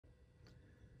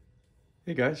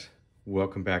Hey guys,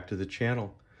 welcome back to the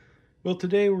channel. Well,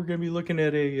 today we're going to be looking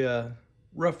at a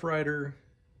Rough Ryder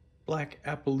Black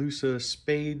Appaloosa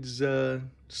Spades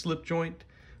slip joint,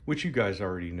 which you guys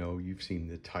already know. You've seen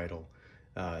the title.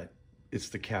 Uh, it's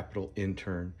the Capital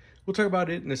Intern. We'll talk about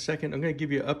it in a second. I'm going to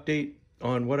give you an update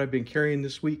on what I've been carrying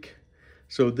this week.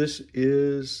 So this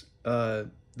is the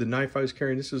knife I was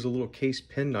carrying. This is a little case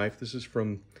pen knife. This is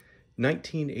from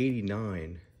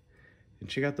 1989. And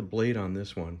check out the blade on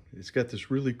this one. It's got this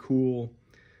really cool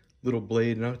little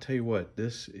blade, and I'll tell you what,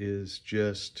 this is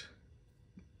just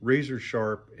razor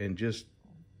sharp and just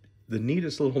the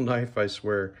neatest little knife, I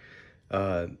swear,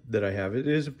 that I have. It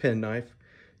is a pen knife.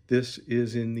 This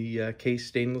is in the case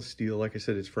stainless steel. Like I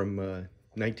said, it's from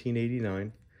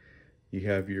 1989. You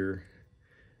have your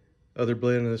other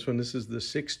blade on this one. This is the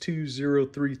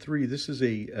 62033. This is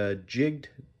a jigged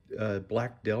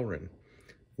black Delrin,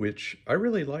 which I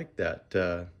really like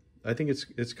that. I think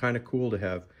it's kind of cool to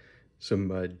have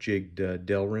some jigged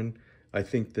Delrin. I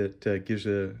think that gives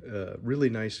a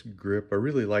really nice grip. I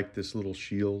really like this little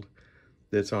shield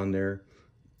that's on there.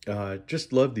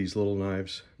 Just love these little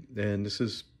knives, and this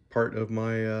is part of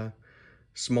my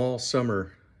small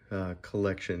summer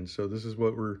collection. So this is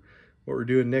what we're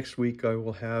doing next week. I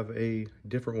will have a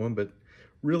different one, but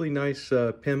really nice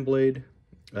pen blade.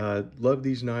 Love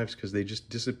these knives because they just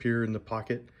disappear in the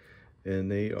pocket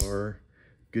and they are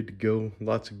good to go.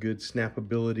 Lots of good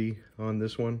snappability on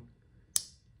this one.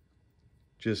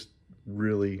 Just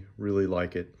really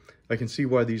like it. I can see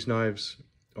why these knives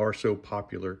are so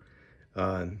popular,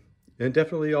 and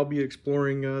definitely I'll be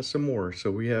exploring some more. So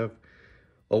we have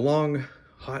a long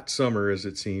hot summer, as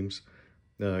it seems,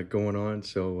 going on.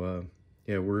 So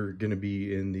yeah, we're gonna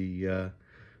be in the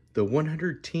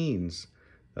 100 teens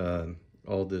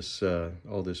all this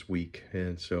week,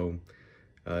 and so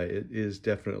it is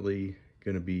definitely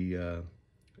going to be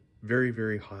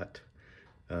very hot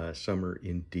summer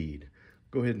indeed.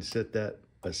 Go ahead and set that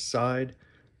aside.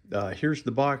 Here's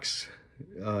the box.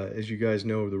 As you guys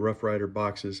know, the Rough Ryder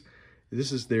boxes.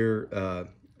 This is their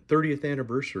 30th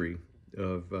anniversary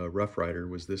of Rough Ryder.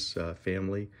 Was this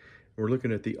family? We're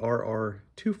looking at the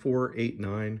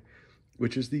RR2489,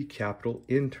 which is the Capital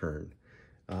Intern.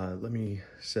 Let me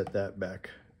set that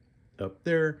back up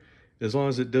there. As long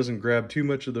as it doesn't grab too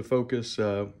much of the focus,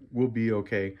 we'll be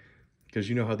okay, because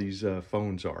you know how these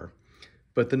phones are.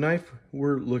 But the knife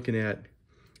we're looking at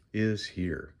is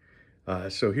here.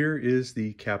 So here is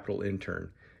the Capital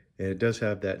Intern, and it does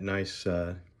have that nice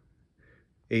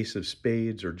ace of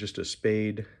spades, or just a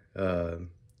spade,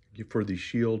 for the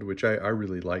shield, which I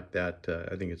really like that.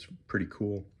 I think it's pretty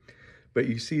cool. But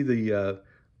you see the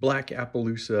Black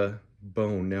Appaloosa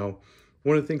bone. Now,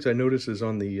 one of the things I noticed is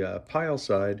on the pile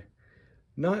side,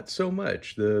 not so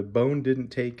much. The bone didn't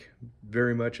take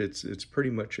very much. It's pretty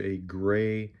much a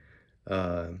gray,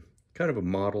 kind of a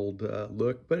mottled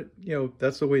look, but you know,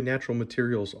 that's the way natural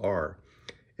materials are.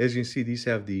 As you can see, these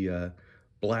have the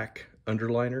black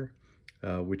underliner,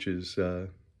 which is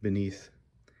beneath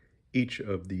each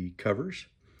of the covers,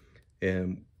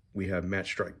 and we have match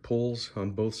strike pulls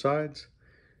on both sides.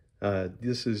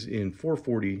 This is in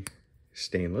 440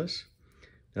 stainless.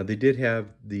 Now they did have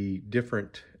the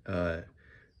different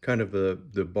kind of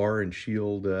the bar and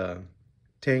shield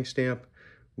tang stamp,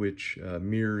 which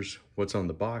mirrors what's on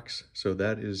the box. So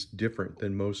that is different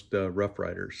than most Rough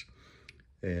Ryders.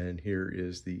 And here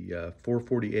is the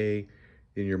 440A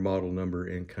in your model number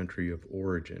and country of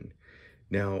origin.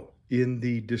 Now, in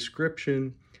the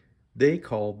description, they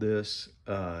called this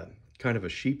kind of a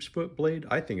sheep's foot blade.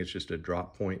 I think it's just a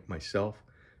drop point myself.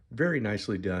 Very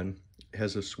nicely done.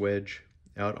 Has a swedge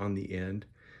out on the end.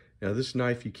 Now this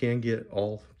knife you can get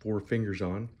all 4 fingers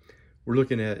on. We're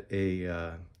looking at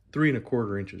a 3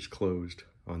 1/4 inches closed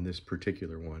on this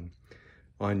particular one.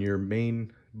 On your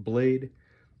main blade,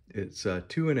 it's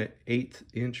 2 1/8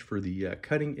 inch for the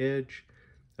cutting edge,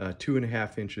 2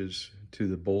 1/2 inches to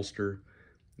the bolster.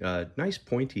 Nice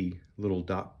pointy little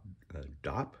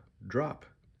drop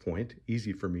point,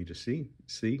 easy for me to say.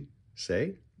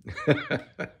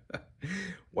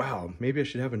 Wow, maybe I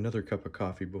should have another cup of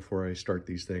coffee before I start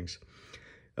these things.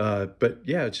 But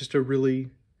yeah, it's just a really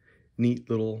neat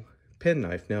little pen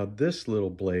knife. Now this little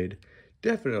blade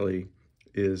definitely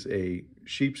is a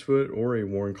sheep's foot or a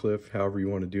Wharncliffe, however you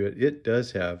want to do it. It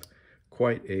does have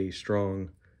quite a strong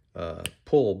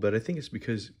pull, but I think it's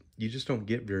because you just don't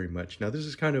get very much. Now this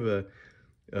is kind of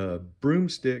a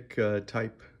broomstick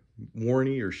type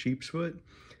warney or sheep's foot.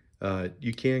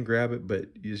 You can grab it, but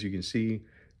as you can see,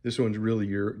 this one's really,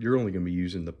 you're only going to be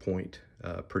using the point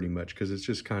pretty much, because it's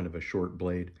just kind of a short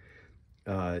blade.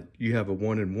 You have a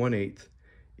 1 1/8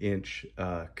 inch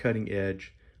cutting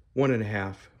edge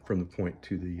 1.5 from the point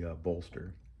to the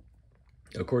bolster.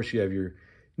 Of course, you have your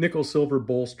nickel silver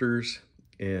bolsters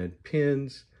and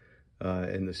pins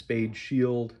and the spade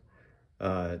shield.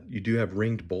 You do have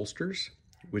ringed bolsters,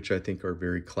 which I think are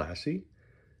very classy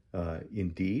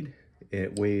indeed.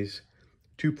 It weighs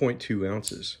 2.2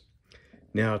 ounces.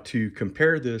 Now, to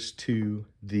compare this to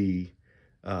the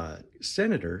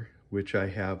Senator, which I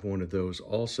have one of those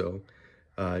also,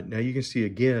 now you can see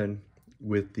again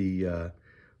with the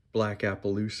Black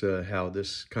Appaloosa how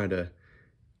this kind of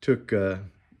took a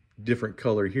different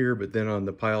color here, but then on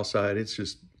the pile side it's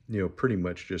just, you know, pretty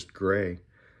much just gray.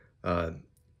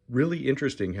 Really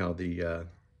interesting how the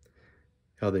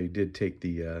how they did take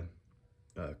the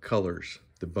colors,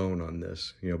 the bone on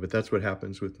this, you know, but that's what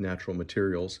happens with natural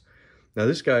materials. Now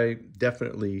this guy,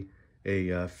 definitely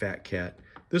a fat cat.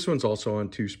 This one's also on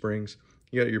 2 springs.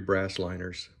 You got your brass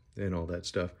liners and all that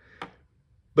stuff.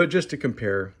 But just to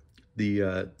compare,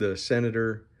 the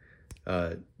Senator,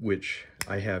 which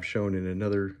I have shown in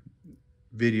another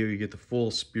video, you get the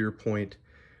full spear point,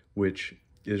 which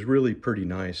is really pretty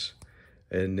nice.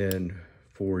 And then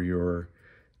for your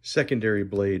secondary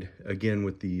blade, again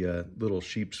with the little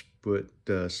sheep's foot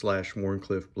slash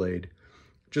Wharncliffe blade,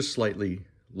 just slightly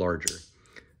larger.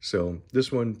 So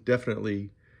this one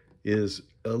definitely is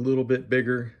a little bit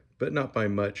bigger, but not by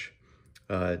much.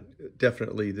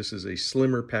 Definitely this is a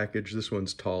slimmer package. This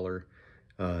one's taller.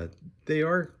 They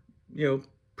are, you know,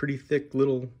 pretty thick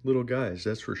little guys,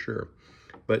 that's for sure.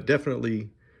 But definitely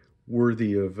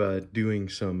worthy of doing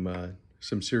some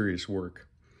serious work.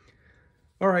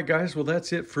 All right, guys, well,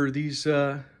 that's it for these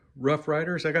Rough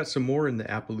Riders. I got some more in the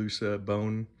Appaloosa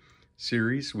Bone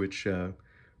series, which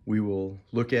we will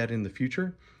look at in the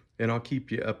future, and I'll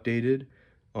keep you updated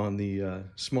on the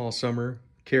small summer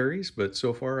carries. But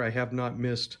so far, I have not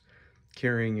missed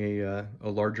carrying a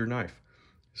larger knife.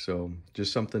 So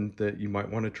just something that you might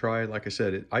want to try. Like I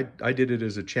said, I did it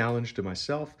as a challenge to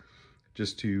myself,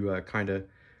 just to kind of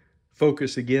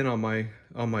focus again on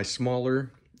my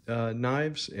smaller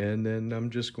knives, and then I'm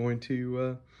just going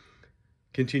to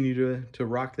continue to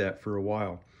rock that for a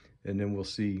while, and then we'll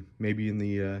see. Maybe in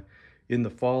the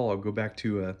fall I'll go back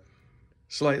to a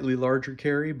slightly larger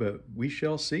carry, but we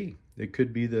shall see. It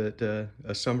could be that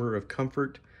a summer of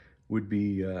comfort would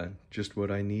be just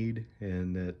what I need,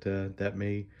 and that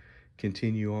may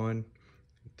continue on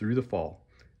through the fall,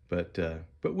 but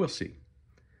we'll see.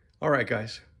 All right,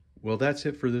 guys, well, that's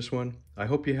it for this one. I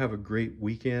hope you have a great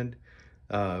weekend.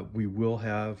 We will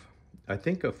have, I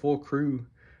think, a full crew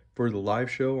for the live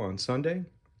show on Sunday,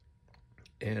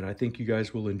 and I think you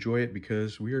guys will enjoy it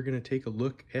because we are going to take a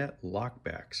look at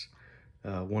lockbacks,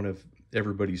 one of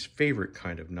everybody's favorite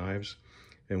kind of knives,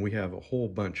 and we have a whole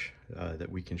bunch that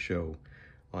we can show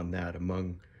on that.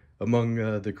 Among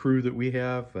the crew that we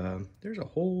have, there's a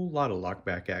whole lot of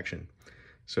lockback action.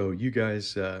 So you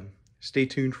guys stay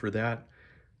tuned for that.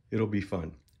 It'll be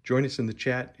fun. Join us in the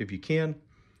chat if you can,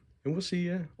 and we'll see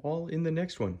you all in the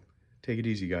next one. Take it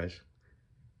easy, guys.